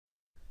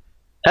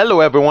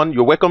Hello everyone,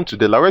 you're welcome to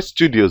the Larry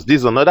Studios.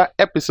 This is another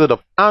episode of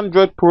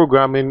Android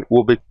programming.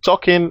 We'll be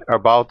talking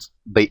about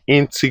the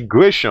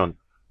integration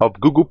of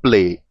Google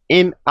Play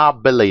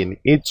in-app billing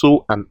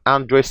into an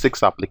Android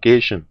 6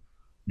 application.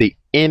 The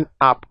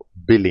in-app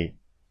billing.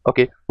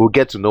 Okay, we'll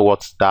get to know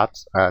what's that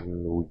and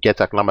we'll get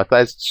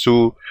acclimatized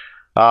to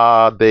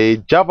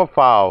the Java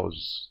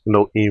files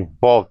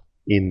involved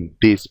in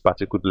this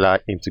particular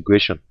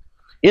integration.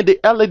 In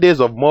the early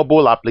days of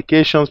mobile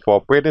applications for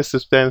operating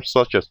systems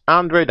such as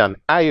Android and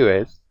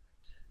iOS,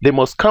 the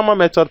most common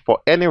method for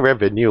earning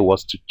revenue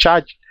was to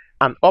charge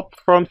an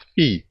upfront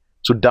fee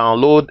to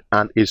download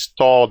and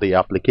install the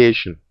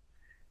application.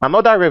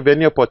 Another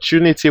revenue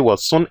opportunity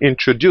was soon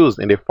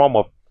introduced in the form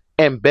of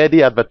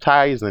embedded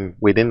advertising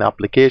within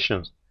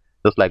applications,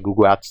 just like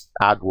Google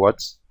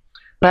AdWords.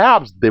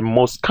 Perhaps the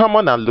most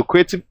common and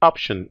lucrative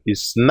option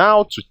is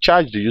now to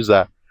charge the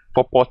user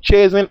for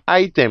purchasing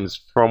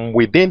items from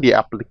within the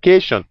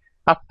application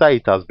after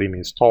it has been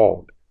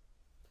installed.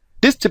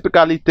 This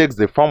typically takes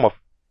the form of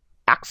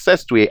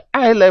access to a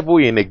high level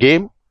in a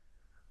game,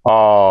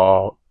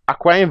 or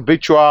acquiring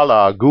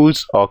virtual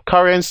goods or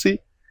currency,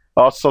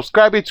 or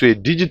subscribing to a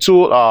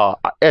digital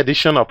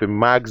edition of a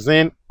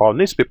magazine or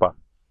newspaper.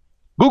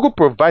 Google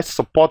provides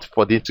support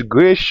for the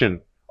integration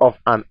of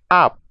an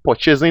app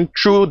purchasing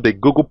through the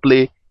Google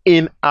Play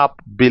in-app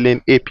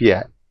billing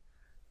API.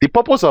 The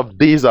purpose of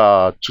this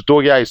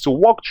tutorial is to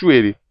walk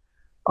through it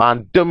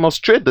and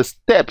demonstrate the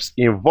steps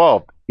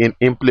involved in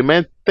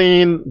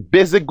implementing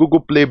basic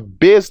Google Play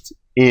based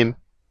in-app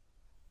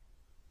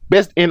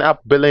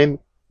billing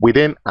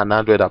within an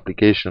Android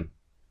application.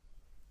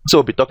 So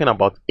we'll be talking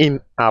about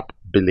in-app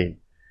billing.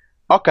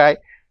 Okay,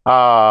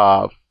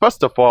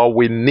 first of all,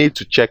 we need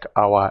to check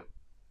our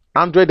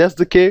Android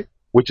SDK,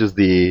 which is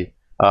the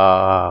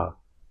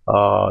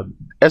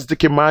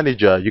SDK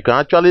manager. You can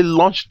actually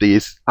launch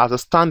this as a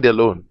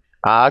standalone.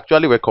 I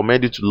actually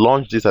recommend you to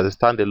launch this as a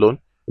standalone.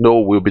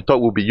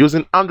 We'll be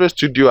using Android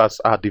Studio as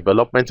our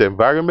development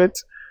environment.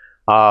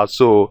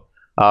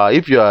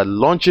 If you are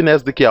launching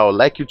SDK, I would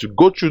like you to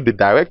go through the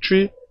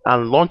directory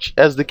and launch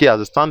SDK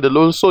as a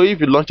standalone. So if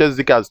you launch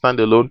SDK as a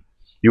standalone,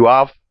 you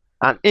have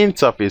an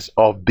interface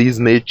of this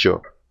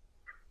nature.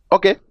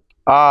 Okay,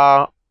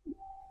 I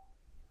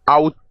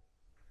would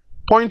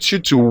point you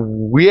to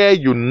where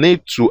you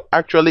need to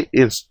actually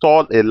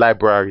install a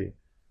library.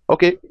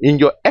 Okay, in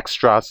your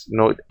extras,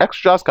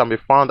 extras can be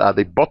found at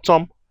the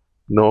bottom,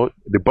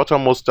 the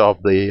bottommost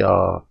of the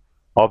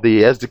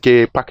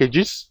SDK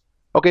packages.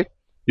 Okay,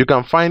 you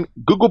can find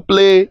Google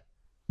Play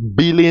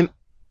billing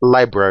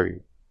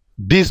library.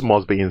 This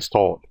must be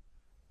installed.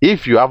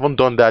 If you haven't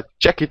done that,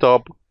 check it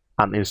up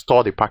and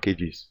install the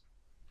packages.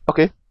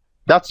 Okay,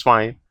 that's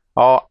fine.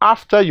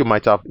 After you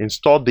might have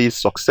installed this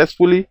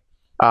successfully,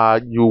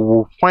 you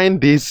will find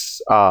this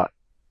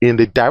in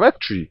the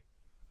directory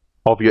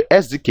of your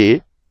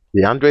SDK,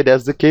 the Android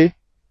SDK,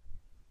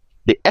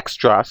 the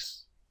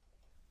extras,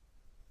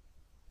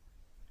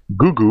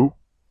 Google,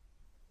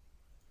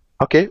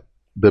 okay,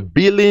 the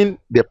billing,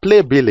 the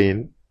Play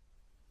billing.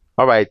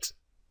 All right,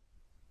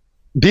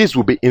 this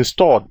will be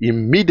installed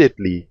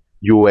immediately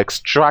you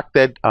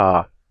extracted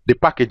the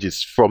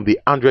packages from the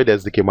Android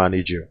SDK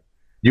manager.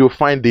 You'll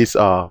find these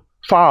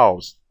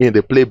files in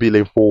the Play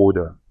billing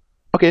folder.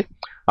 Okay,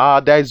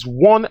 there is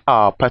one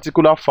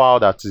particular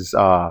file that is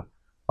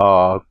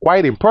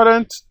quite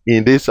important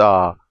in this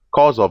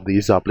course of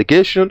this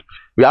application.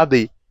 We have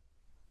the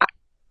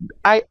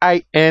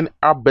IIN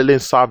app billing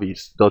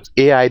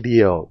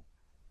service.aidl.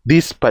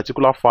 This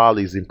particular file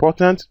is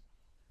important.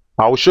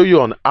 I will show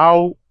you on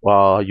how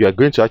you are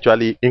going to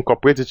actually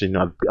incorporate it in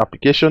your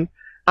application.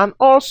 And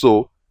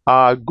also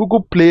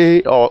Google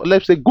Play, or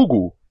let's say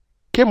Google,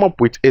 came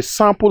up with a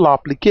sample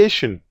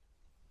application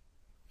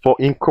for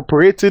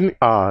incorporating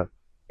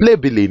Play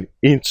billing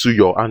into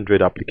your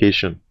Android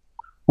application,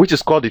 which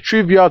is called the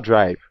Trivial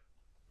Drive.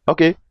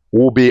 Okay,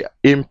 we'll be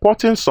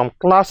importing some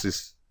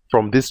classes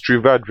from this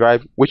Trivial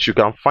Drive, which you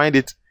can find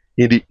it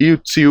in the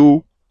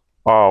util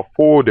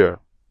folder.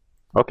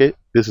 Okay,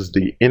 this is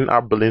the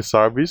in-app billing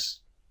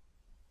service.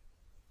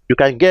 You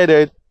can get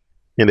it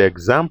in the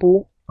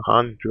example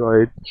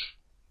Android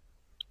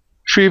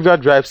Trivial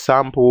Drive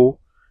sample,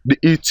 the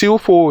util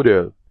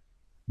folder.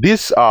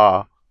 This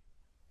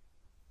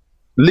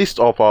list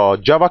of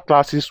Java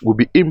classes will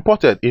be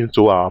imported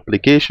into our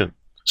application.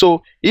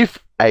 So if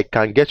you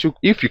can get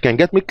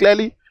me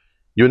clearly,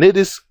 you need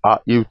this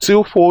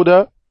util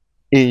folder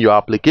in your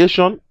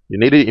application. You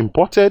need it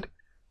imported,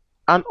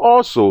 and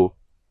also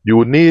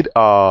you need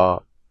the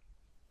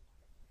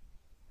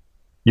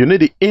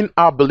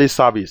in-app billing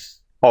service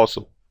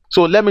also.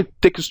 So let me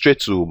take you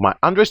straight to my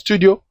Android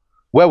Studio,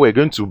 where we're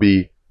going to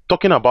be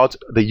talking about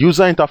the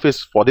user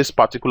interface for this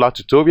particular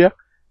tutorial,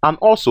 and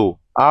also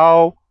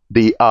how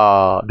the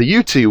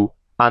util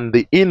and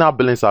the in-app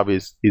billing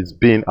service is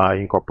being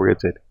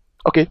incorporated.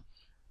 Okay,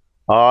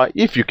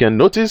 if you can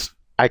notice,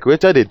 I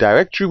created a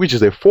directory, which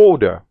is a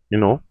folder,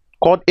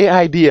 called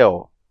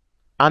AIDL,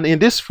 and in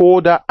this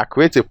folder I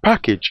create a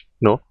package,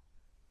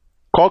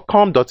 called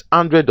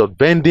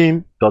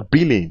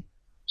com.android.vending.billing.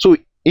 So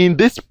in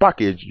this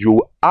package,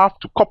 you have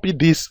to copy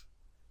this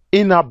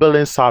in-app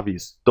billing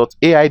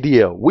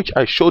service.aidl, which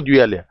I showed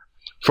you earlier,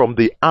 from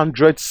the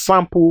Android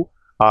sample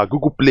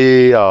Google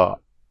Play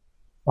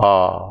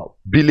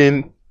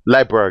billing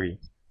library.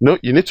 No,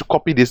 you need to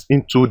copy this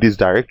into this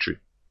directory.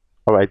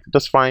 All right,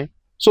 that's fine.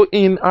 So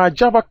in our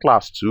Java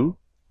class 2,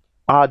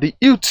 the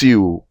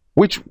util,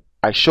 which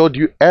I showed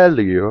you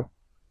earlier,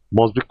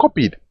 must be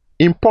copied,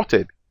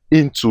 imported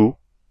into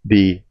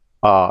the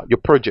your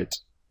project.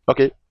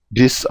 Okay,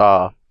 these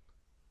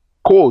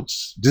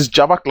codes, these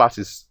Java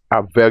classes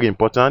are very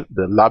important.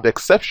 The lab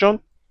exception,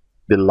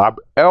 the lab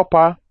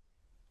helper,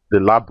 the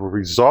lab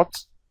result,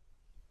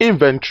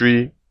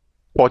 inventory,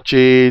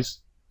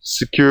 purchase,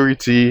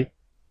 security,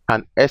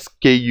 and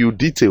SKU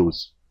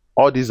details.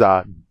 All these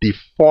are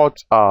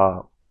default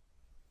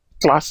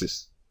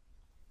classes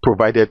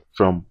provided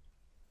from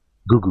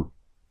Google,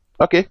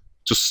 okay,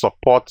 to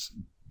support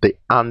the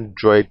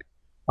Android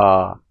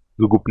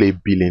Google Play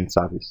billing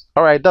service.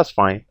 All right, that's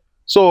fine.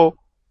 So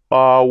we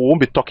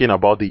won't be talking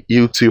about the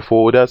util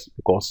folders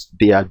because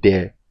they are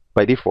there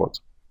by default.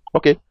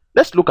 Okay,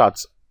 let's look at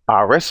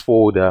our REST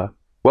folder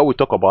where we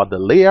talk about the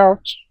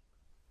layout,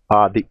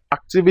 the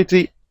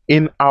activity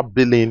in-app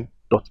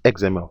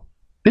billing.xml.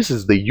 This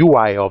is the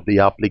UI of the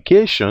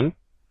application.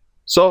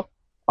 So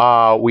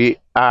we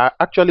are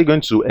actually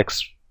going to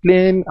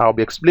explain, I'll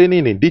be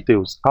explaining in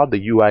details how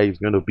the UI is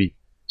going to be,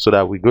 so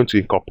that we're going to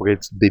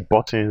incorporate the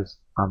buttons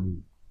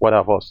and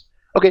whatever else.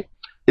 Okay,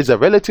 it's a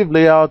relative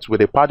layout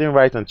with a padding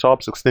right and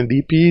top 16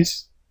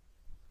 dps,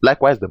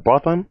 likewise the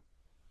bottom,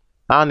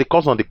 and it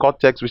calls on the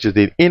context, which is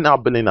the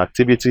in-app billing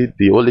activity,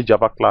 the only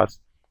Java class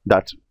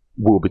that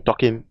we'll be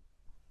talking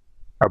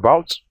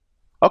about.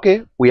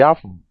 Okay, we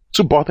have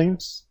two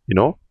buttons, you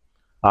know.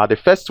 The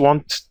first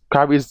one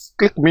carries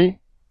click me,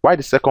 while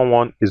the second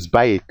one is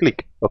buy a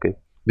click. Okay,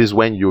 this is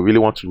when you really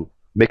want to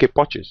make a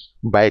purchase,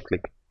 buy a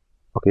click.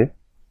 Okay,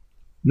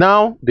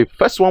 now the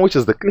first one, which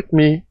is the click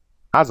me,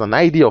 has an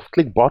ID of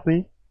click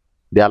button,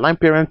 the align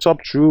parent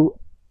top true,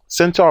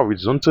 center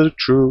horizontal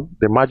true,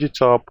 the margin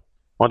top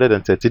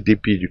 130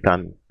 dp. You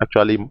can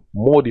actually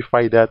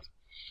modify that.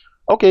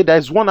 Okay, there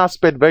is one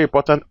aspect very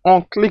important: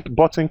 on click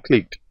button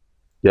clicked.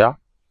 Yeah,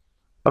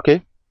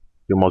 okay,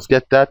 you must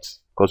get that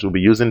because we'll be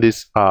using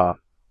this on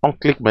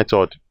click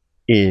method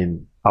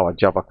in our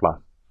Java class.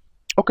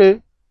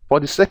 Okay, for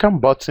the second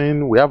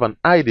button, we have an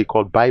ID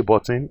called buy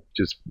button, which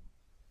is,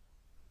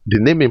 the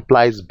name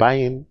implies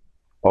buying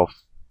of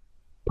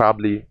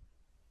probably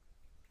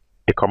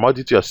a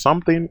commodity or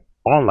something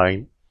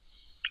online.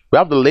 We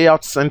have the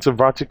layout center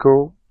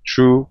vertical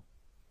true,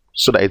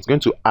 so that it's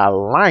going to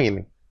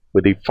align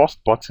with the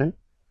first button,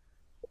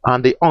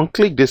 and the on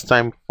click this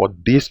time for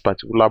this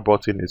particular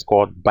button is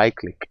called buy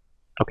click.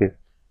 Okay,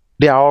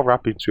 they are all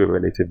wrapped into a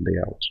relative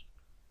layout.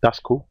 That's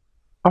cool.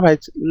 All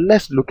right,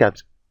 let's look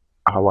at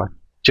our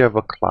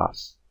Java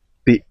class,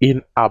 the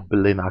in-app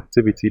billing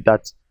activity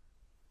that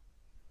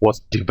was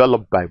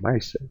developed by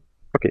myself.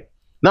 Okay,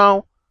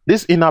 now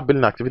this in-app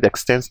billing activity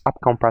extends app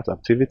compat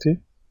activity.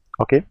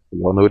 Okay,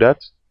 we all know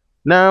that.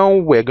 Now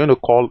we're going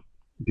to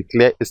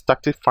declare a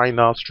static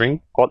final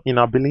string called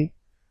in-app billing,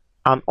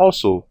 and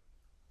also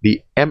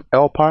the m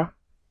helper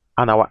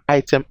and our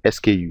item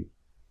SKU,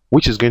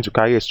 which is going to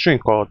carry a string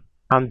called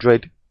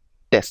Android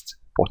test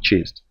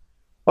purchased.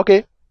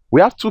 Okay,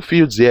 we have two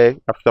fields here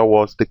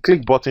afterwards: the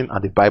click button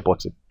and the buy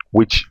button,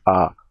 which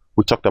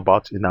we talked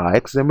about in our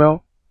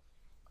XML.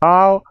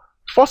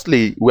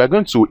 Firstly, we are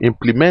going to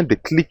implement the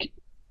click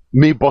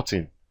me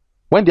button.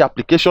 When the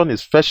application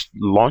is first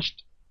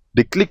launched,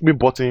 the click me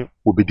button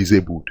will be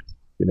disabled,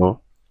 you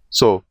know.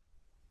 So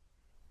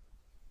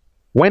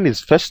when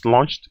it's first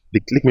launched, the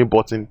click me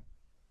button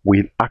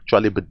will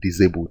actually be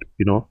disabled,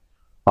 you know.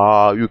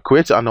 You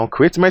create an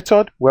onCreate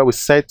method where we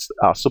set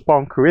super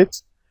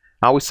onCreate,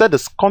 and we set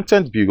this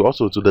content view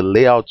also to the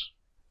layout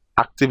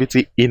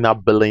activity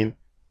in-app billing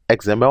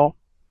XML.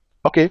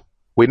 Okay,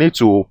 we need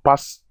to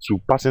pass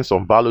in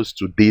some values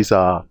to these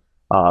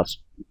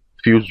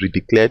fields we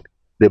declared.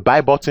 The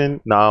buy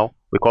button, now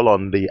we call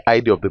on the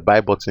ID of the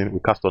buy button, we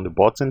cast on the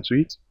button to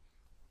it.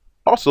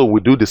 Also, we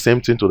do the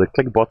same thing to the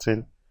click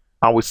button,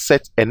 and we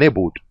set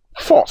enabled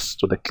false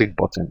to the click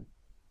button.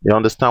 You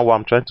understand what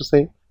I'm trying to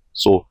say?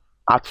 So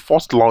at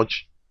first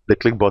launch, the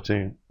click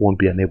button won't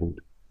be enabled.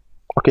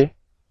 Okay.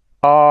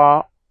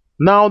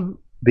 Now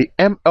the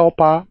m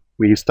helper,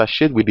 we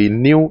associate with the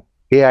new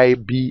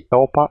AIB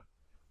helper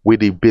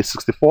with the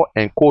base64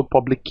 encode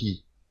public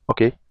key.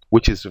 Okay,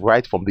 which is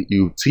right from the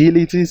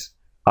utilities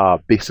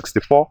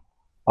base64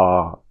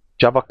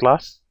 Java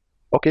class.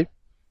 Okay.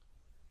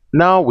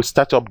 Now we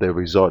start up the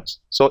results.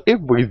 So if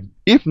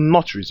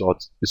not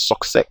results is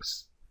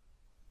success,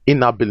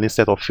 in-app billing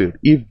setup field.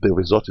 If the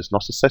result is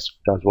not successful,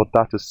 that's what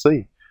that is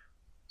saying.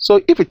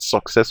 So if it's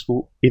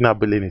successful, in-app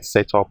billing is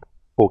set up.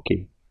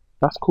 Okay,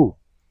 that's cool.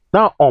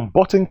 Now on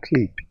button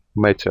click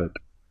method,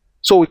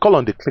 so we call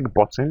on the click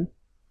button.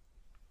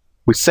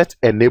 We set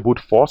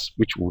enabled false,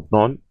 which we've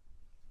done.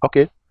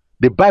 Okay,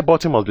 the buy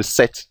button must be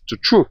set to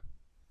true.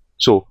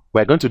 So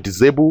we're going to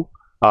disable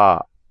a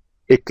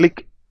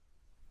click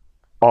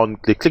on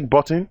the click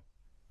button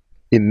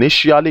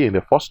initially in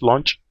the first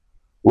launch,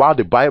 while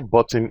the buy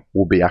button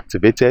will be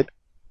activated.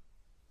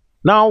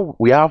 Now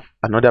we have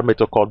another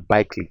method called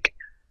buy click,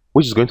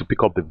 which is going to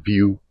pick up the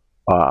view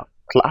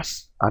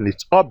class and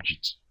its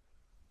object.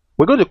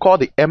 We're going to call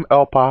the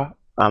mHelper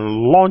and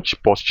launch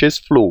purchase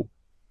flow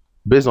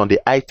based on the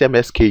item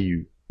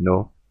SKU.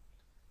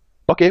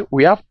 Okay,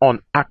 we have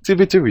on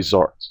activity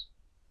results,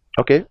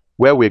 okay,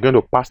 where we're going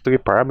to pass three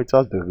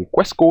parameters: the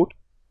request code,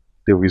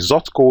 the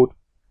result code,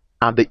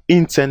 and the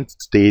intent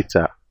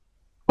data.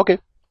 Okay,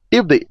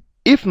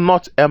 if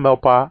not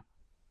mHelper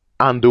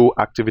undo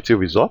activity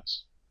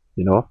results,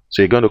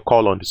 so you're going to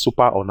call on the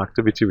super on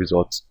activity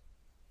results.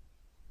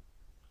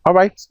 All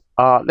right,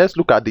 let's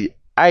look at the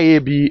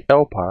IAB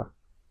helper,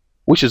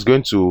 which is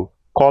going to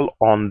call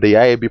on the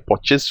IAB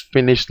purchase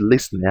finished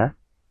listener.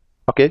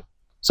 Okay,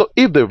 so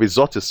if the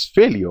result is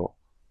failure,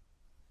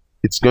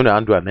 it's going to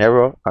undo an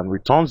error and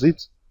returns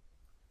it.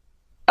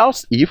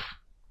 Else if,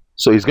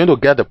 so it's going to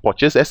get the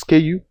purchase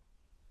SKU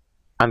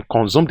and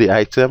consume the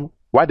item,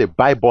 while the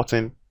buy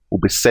button will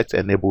be set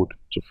enabled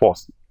to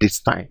false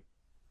this time.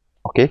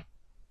 Okay,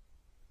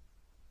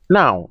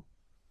 now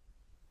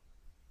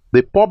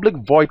the public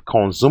void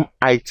consume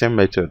item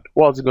method.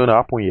 What's going to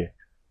happen here?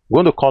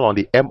 We're going to call on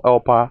the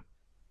mHelper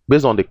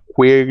based on the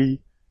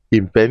query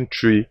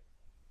inventory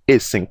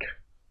async.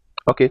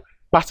 Okay,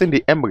 passing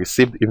the m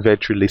received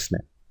inventory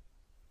listener.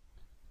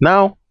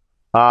 Now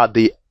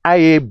the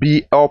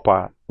IAB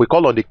helper, we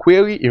call on the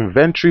query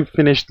inventory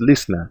finished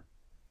listener.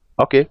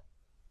 Okay,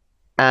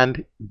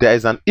 and there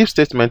is an if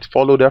statement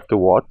followed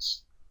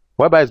afterwards,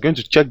 whereby it's going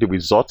to check the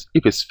result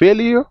if it's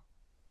failure.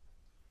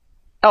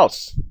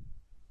 Else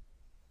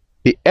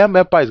the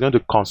mHelper is going to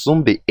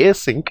consume the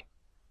async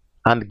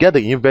and get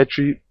the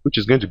inventory, which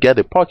is going to get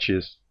the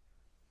purchase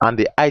and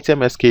the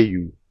item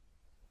SKU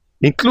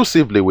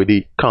inclusively with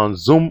the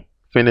consume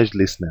finished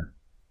listener.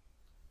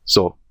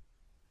 So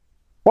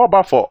what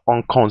about for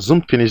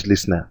unconsumed finished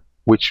listener,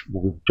 which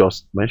we've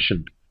just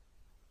mentioned,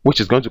 which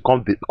is going to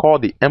call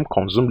the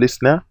mConsume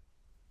listener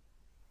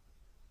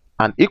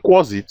and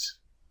equals it,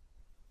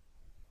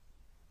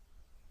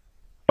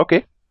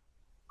 okay,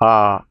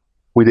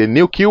 with a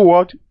new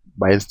keyword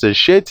by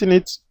instantiating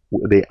it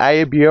with the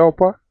IAB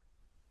helper,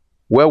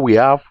 where we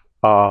have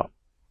a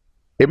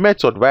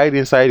method right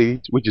inside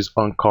it, which is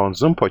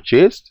unconsumed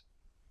purchased.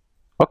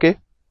 Okay,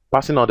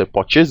 passing on the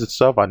purchase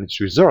itself and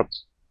its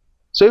results.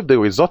 So if the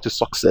result is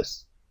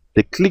success,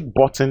 the click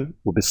button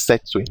will be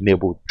set to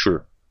enable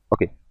true.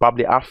 Okay,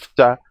 probably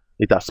after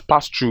it has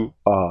passed through,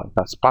 it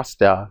has passed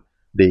the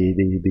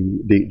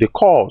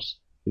calls,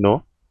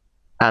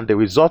 and the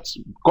results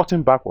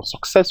gotten back was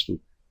successful,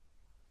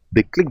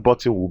 the click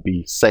button will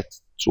be set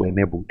to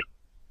enabled.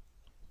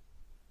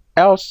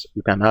 Else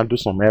you can handle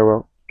some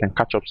error, you can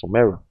catch up some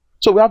error.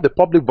 So we have the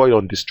public void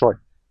on destroy.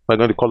 We're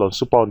going to call on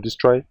super on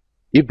destroy.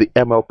 If the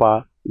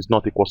mHelper is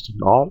not equals to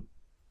null,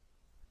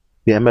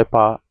 the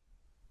mHelper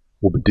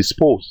will be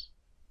disposed.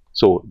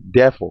 So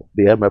therefore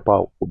the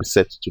mHelper will be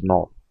set to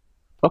null.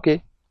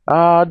 Okay,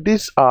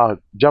 this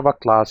Java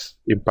class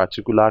in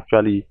particular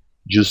actually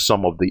use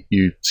some of the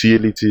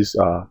utilities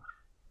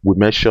we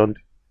mentioned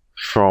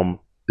from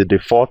the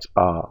default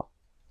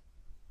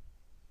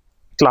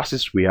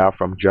classes we have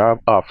from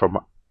Java from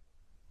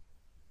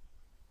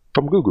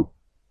Google.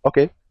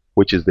 Okay,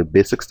 which is the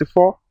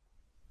base64,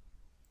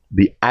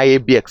 the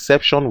IAB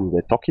exception we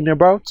were talking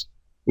about,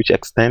 which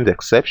extends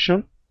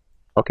exception.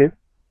 Okay,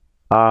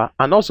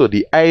 and also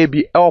the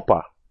IAB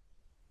helper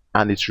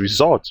and its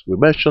results. We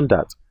mentioned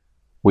that.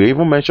 We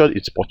even mentioned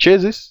its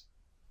purchases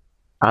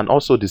and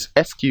also this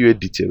SQA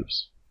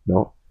details.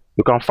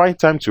 You can find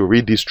time to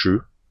read this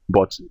through,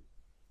 but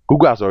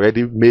Google has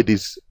already made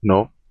this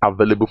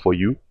available for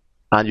you,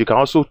 and you can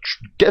also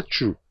get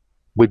through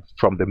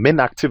from the main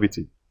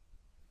activity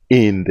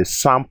in the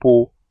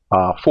sample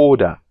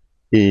folder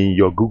in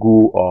your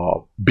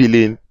Google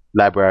billing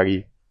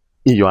library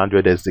in your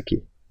Android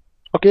SDK.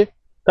 Okay,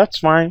 that's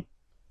fine.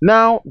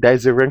 Now there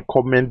is a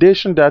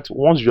recommendation that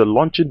once you're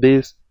launching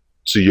this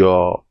to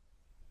your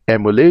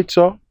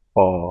emulator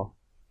or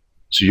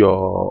to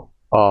your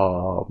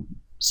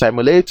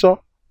simulator,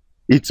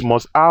 it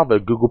must have a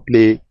Google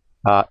Play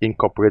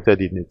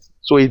incorporated in it.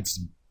 So it's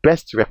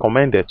best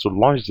recommended to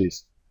launch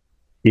this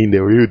in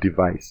the real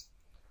device.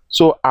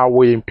 So I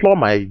will implore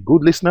my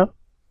good listener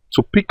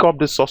to pick up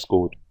the source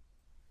code,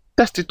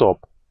 test it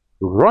up,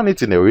 run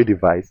it in a real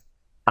device,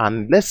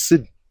 and let's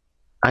see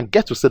and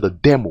get to see the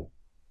demo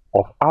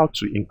of how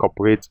to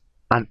incorporate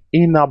an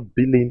in-app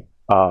billing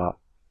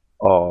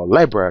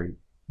library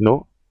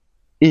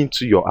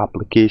into your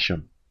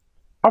application.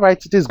 All right,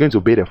 this is going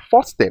to be the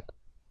first step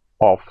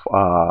of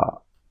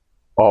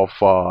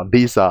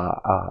this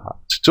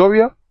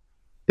tutorial.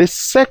 The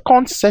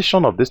second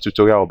session of this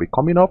tutorial will be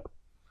coming up,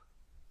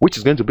 which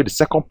is going to be the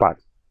second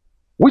part,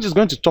 which is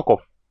going to talk of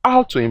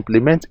how to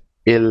implement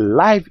a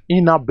live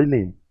in-app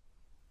billing,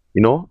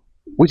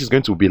 which is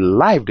going to be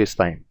live this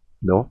time.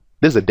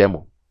 This is a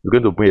demo. It's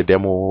going to be a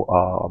demo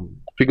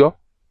figure.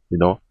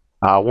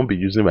 I won't be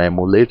using my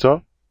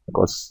emulator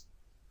because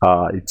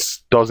It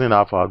doesn't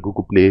have a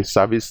Google Play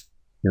service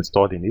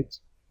installed in it.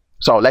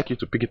 So I would like you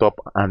to pick it up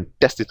and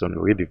test it on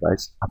your real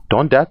device. I've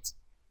done that,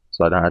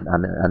 so that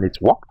and it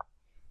worked.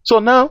 So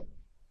now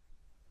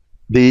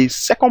the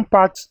second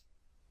part,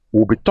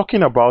 we'll be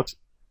talking about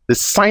the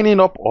signing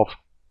up of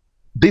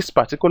this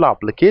particular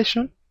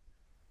application.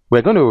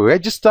 We're going to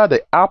register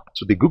the app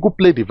to the Google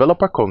Play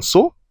Developer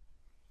Console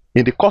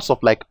in the course of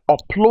like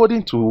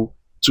uploading to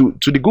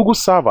the Google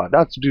server,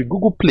 that's the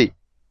Google Play.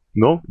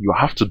 You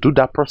have to do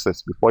that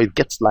process before it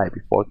gets live,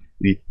 before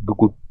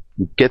Google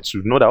will get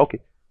to know that, okay,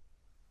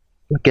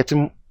 you're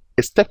getting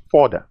a step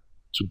further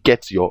to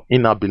get your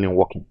in-app billing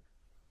working.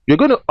 You're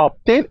going to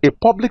obtain a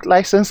public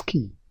license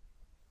key,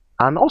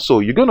 and also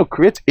you're going to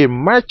create a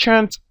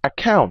merchant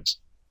account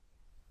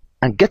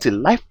and get a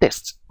live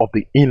test of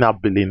the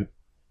in-app billing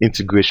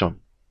integration.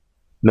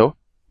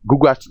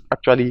 Google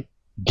actually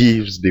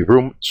gives the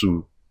room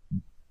to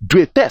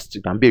do a test.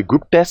 It can be a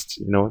group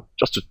test,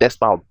 just to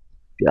test out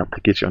the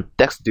application,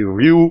 test the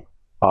real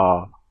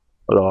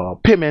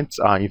payment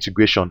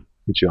integration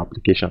into your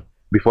application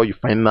before you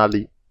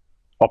finally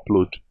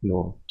upload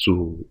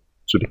to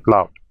the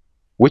cloud,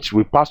 which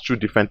will pass through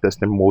different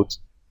testing modes: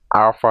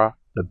 alpha,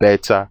 the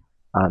beta,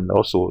 and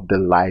also the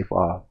live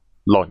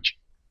launch.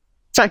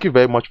 Thank you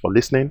very much for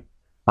listening,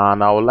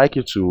 and I would like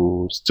you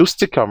to still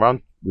stick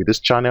around with this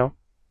channel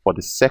for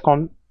the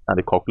second and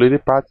the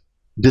concluded part.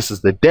 This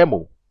is the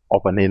demo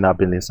of an in-app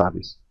billing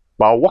service,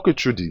 but I'll walk you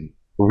through the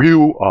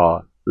real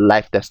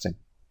live testing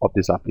of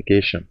this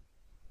application.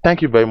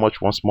 Thank you very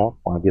much once more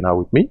for hanging out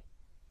with me,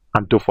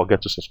 and don't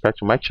forget to subscribe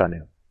to my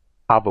channel.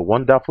 Have a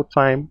wonderful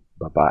time.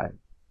 Bye bye.